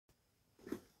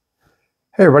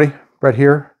Hey everybody, Brett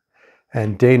here,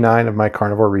 and day 9 of my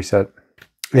Carnivore Reset.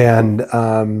 And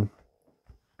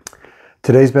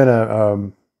today's been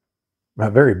a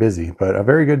very busy, but a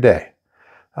very good day.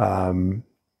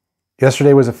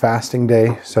 Yesterday was a fasting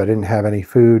day, so I didn't have any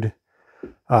food.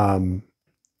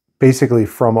 Basically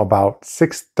from about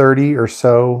 6:30 or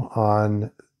so on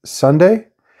Sunday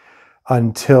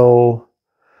until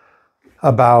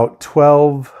about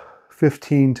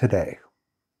 12:15 today.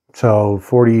 So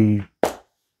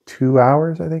 42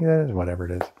 hours, I think that is, whatever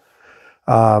it is.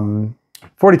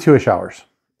 42-ish hours.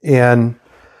 And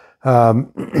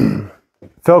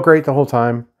felt great the whole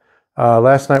time.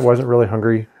 Last night wasn't really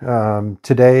hungry.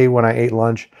 Today when I ate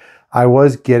lunch, I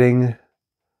was getting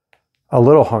a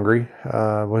little hungry.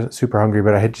 Wasn't super hungry,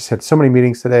 but I had just had so many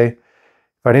meetings today.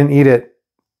 If I didn't eat it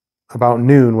about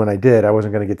noon when I did, I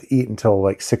wasn't going to get to eat until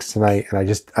like 6 tonight. And I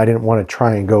didn't want to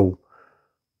try and go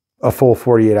a full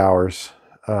 48 hours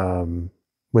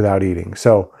without eating.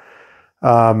 So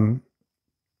had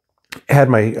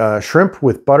my shrimp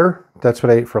with butter. That's what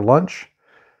I ate for lunch.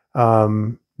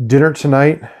 Dinner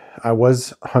tonight, I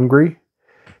was hungry.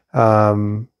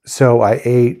 So I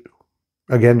ate,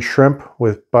 again, shrimp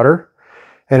with butter.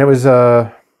 And it was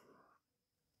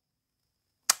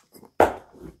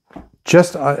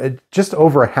just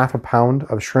over a half a pound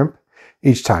of shrimp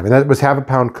each time. And that was half a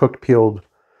pound cooked, peeled,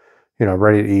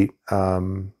 ready to eat,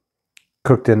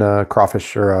 cooked in a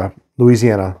crawfish or a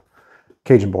Louisiana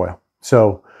Cajun boil.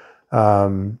 So,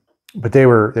 but they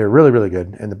were really, really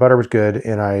good, and the butter was good,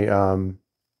 and I,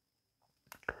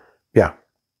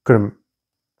 couldn't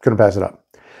pass it up.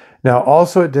 Now,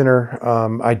 also at dinner,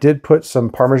 I did put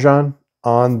some Parmesan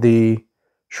on the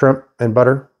shrimp and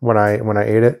butter when I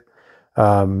ate it,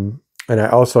 and I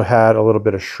also had a little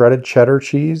bit of shredded cheddar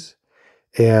cheese,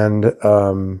 and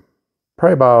probably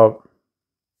about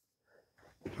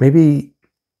maybe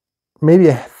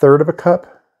a third of a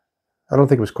cup. I don't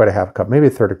think it was quite a half a cup, maybe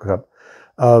a third of a cup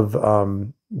of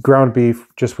ground beef,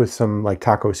 just with some like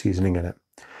taco seasoning in it.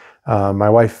 My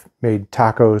wife made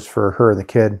tacos for her and the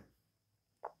kid.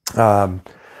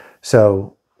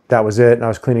 So that was it. And I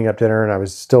was cleaning up dinner and I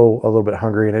was still a little bit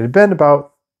hungry, and it had been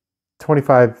about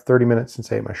 25-30 minutes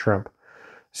since I ate my shrimp.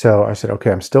 So I said,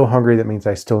 okay, I'm still hungry. That means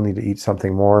I still need to eat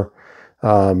something more.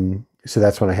 So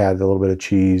that's when I had a little bit of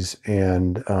cheese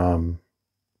and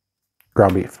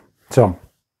ground beef. So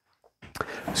it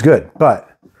was good. But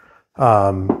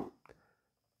the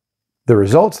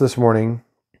results this morning,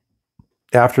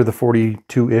 after the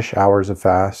 42-ish hours of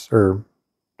fast, or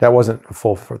that wasn't a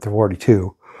full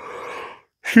 42.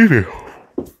 Excuse me.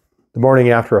 The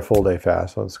morning after a full day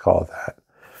fast, let's call it that.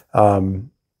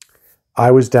 I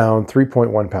was down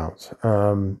 3.1 pounds.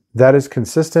 That is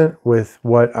consistent with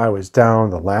what I was down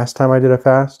the last time I did a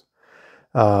fast.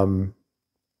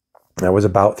 That was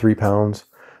about 3 pounds.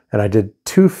 And I did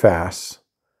 2 fasts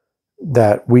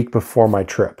that week before my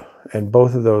trip. And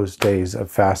both of those days of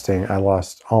fasting, I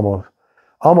lost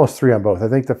almost 3 on both. I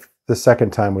think the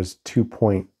second time was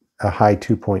a high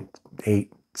 2.8,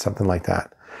 something like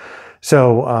that.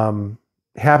 So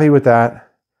happy with that.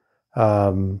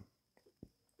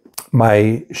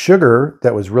 My sugar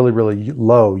that was really, really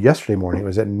low yesterday morning, it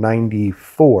was at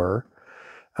 94,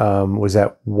 was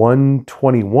at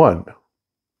 121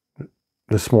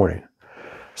 this morning.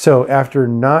 So after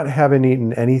not having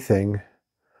eaten anything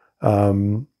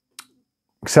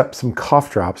except some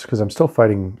cough drops, because I'm still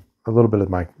fighting a little bit of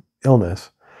my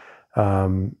illness,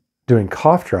 doing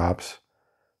cough drops,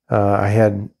 I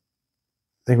think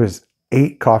it was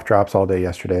 8 cough drops all day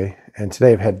yesterday, and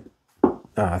today I've had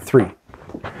 3.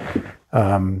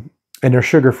 And they're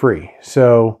sugar-free.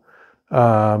 So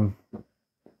I'm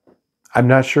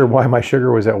not sure why my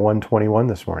sugar was at 121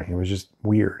 this morning. It was just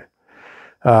weird.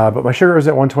 But my sugar was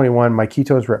at 121. My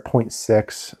ketones were at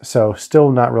 0.6. So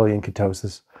still not really in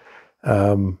ketosis.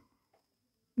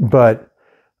 But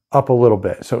up a little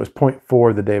bit. So it was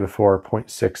 0.4 the day before,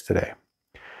 0.6 today.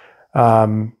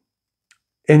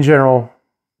 In general,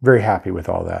 very happy with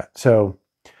all that. So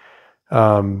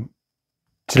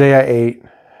today I ate.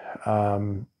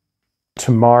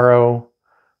 Tomorrow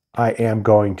I am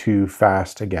going to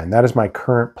fast again. That is my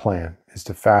current plan, is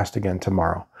to fast again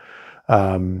tomorrow.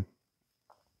 I'll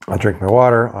drink my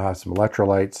water, I'll have some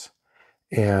electrolytes,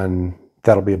 and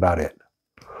that'll be about it.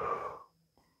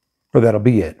 Or that'll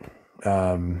be it.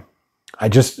 I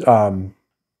just want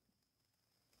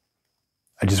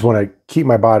to keep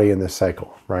my body in this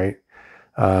cycle, right?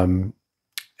 And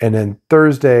then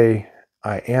Thursday,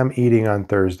 I am eating on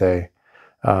Thursday.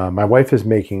 My wife is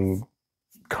making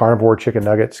carnivore chicken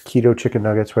nuggets, keto chicken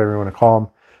nuggets, whatever you want to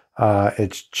call them.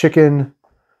 It's chicken,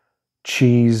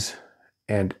 cheese,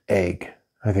 and egg,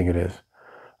 I think it is.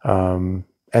 And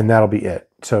that'll be it.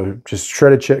 So just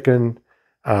shredded chicken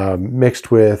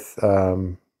mixed with,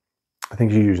 I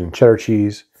think you're using cheddar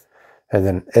cheese and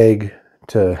then an egg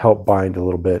to help bind a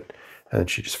little bit. And then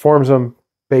she just forms them,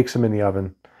 bakes them in the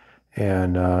oven,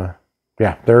 and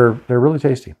yeah, they're really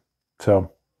tasty.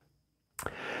 So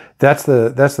that's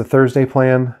the Thursday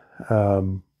plan.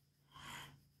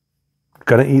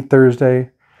 Gonna eat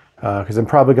Thursday because I'm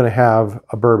probably gonna have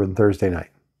a bourbon Thursday night.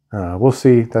 We'll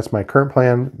see. That's my current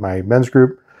plan. My men's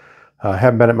group.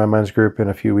 Haven't been at my men's group in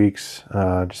a few weeks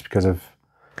just because of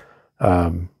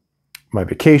my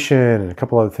vacation and a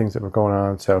couple other things that were going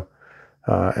on. So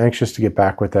anxious to get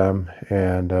back with them.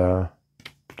 And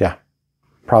yeah,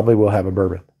 probably will have a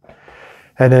bourbon.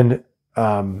 And then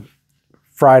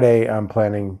Friday, I'm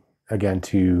planning again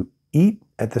to eat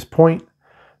at this point.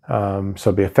 So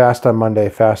it'll be a fast on Monday,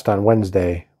 fast on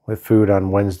Wednesday, with food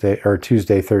on Wednesday or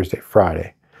Tuesday, Thursday,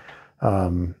 Friday.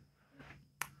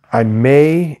 I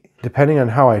may, depending on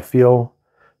how I feel,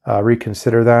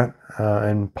 reconsider that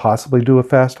and possibly do a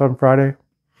fast on Friday.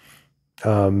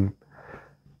 And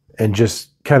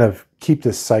just kind of keep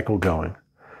this cycle going.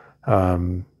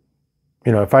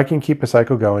 If I can keep a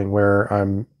cycle going where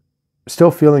I'm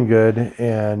still feeling good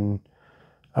and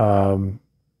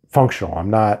functional, I'm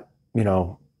not,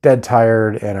 dead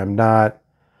tired, and I'm not,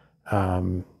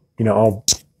 all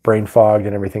brain fogged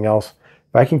and everything else.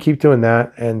 If I can keep doing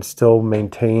that and still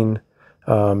maintain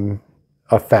a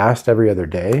fast every other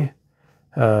day,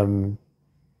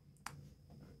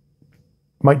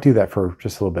 might do that for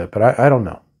just a little bit, but I don't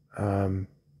know. I'm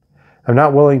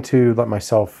not willing to let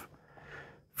myself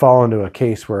fall into a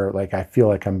case where I feel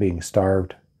like I'm being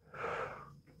starved.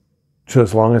 So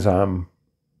as long as I'm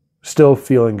still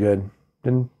feeling good,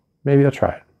 then maybe I'll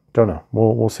try it. Don't know.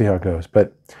 We'll see how it goes.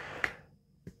 But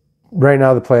right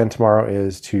now the plan tomorrow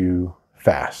is to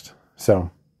fast. So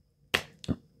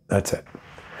that's it.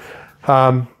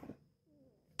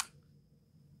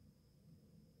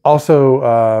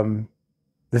 Also,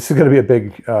 this is going to be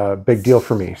a big deal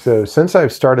for me. So since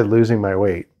I've started losing my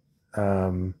weight,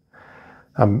 I'm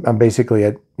basically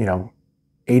at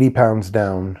 80 pounds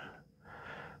down.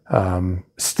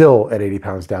 Still at 80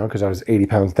 pounds down because I was 80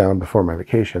 pounds down before my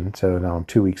vacation. So now I'm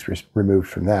 2 weeks removed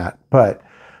from that. But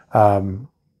I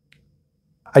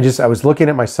was looking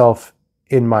at myself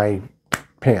in my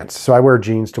pants. So I wear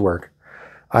jeans to work.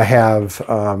 I've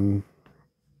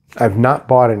not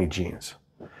bought any jeans.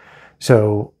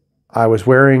 So I was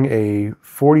wearing a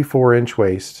 44-inch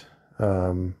waist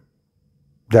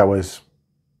that was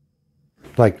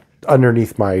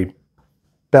underneath my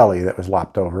belly that was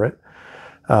lopped over it.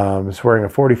 I was wearing a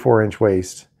 44-inch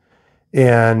waist,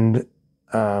 and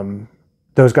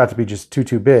those got to be just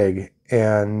too big.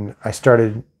 And I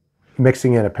started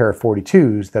mixing in a pair of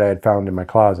 42s that I had found in my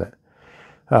closet.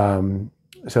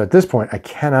 So at this point, I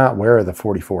cannot wear the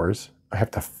 44s. I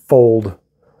have to fold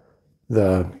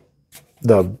the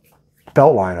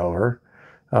belt line over.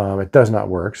 It does not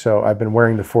work. So I've been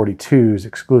wearing the 42s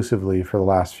exclusively for the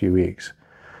last few weeks.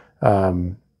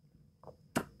 And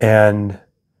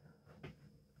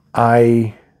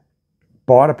I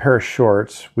bought a pair of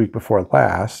shorts week before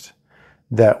last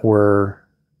that were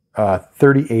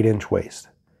 38-inch waist,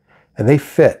 and they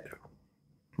fit,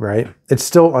 right? It's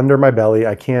still under my belly.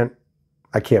 I can't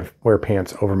wear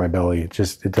pants over my belly. It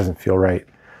doesn't feel right.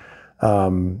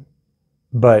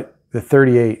 But the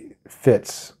 38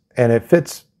 fits, and it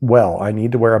fits well. I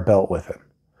need to wear a belt with it.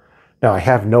 Now I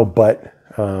have no butt.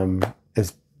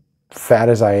 As fat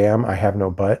as I am, I have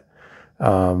no butt.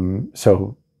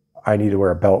 So I need to wear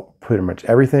a belt pretty much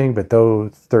everything, but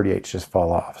those 38s just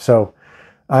fall off. So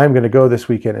I'm going to go this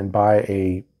weekend and buy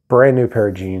a brand new pair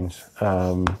of jeans.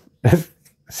 It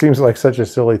seems like such a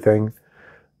silly thing,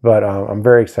 but I'm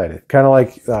very excited. Kind of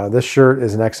like this shirt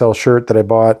is an XL shirt that I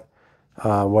bought,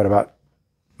 about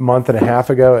a month and a half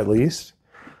ago at least.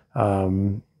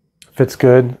 Fits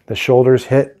good. The shoulders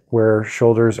hit where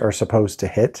shoulders are supposed to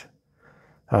hit,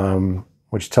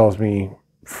 which tells me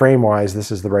frame-wise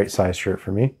this is the right size shirt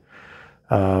for me.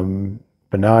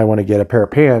 But now I want to get a pair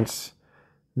of pants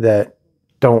that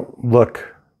don't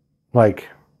look like,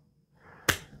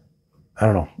 I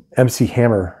don't know, MC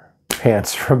Hammer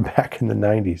pants from back in the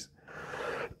 90s.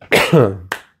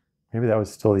 Maybe that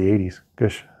was still the 80s.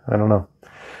 Gosh, I don't know.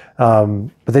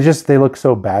 But they look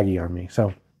so baggy on me.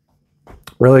 So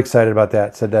really excited about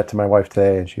that. Said that to my wife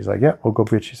today, and she's like, yeah, we'll go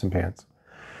get you some pants.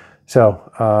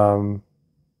 So,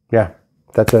 yeah,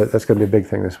 that's going to be a big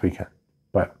thing this weekend.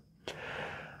 But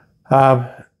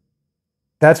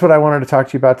that's what I wanted to talk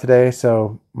to you about today.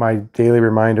 So my daily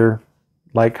reminder,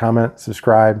 like, comment,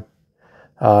 subscribe.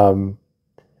 We'll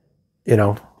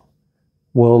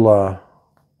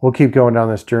we'll keep going down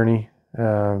this journey,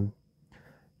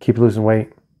 keep losing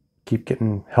weight, keep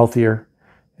getting healthier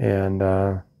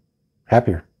and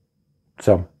happier.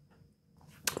 So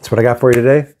that's what I got for you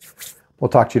today. We'll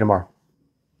talk to you tomorrow.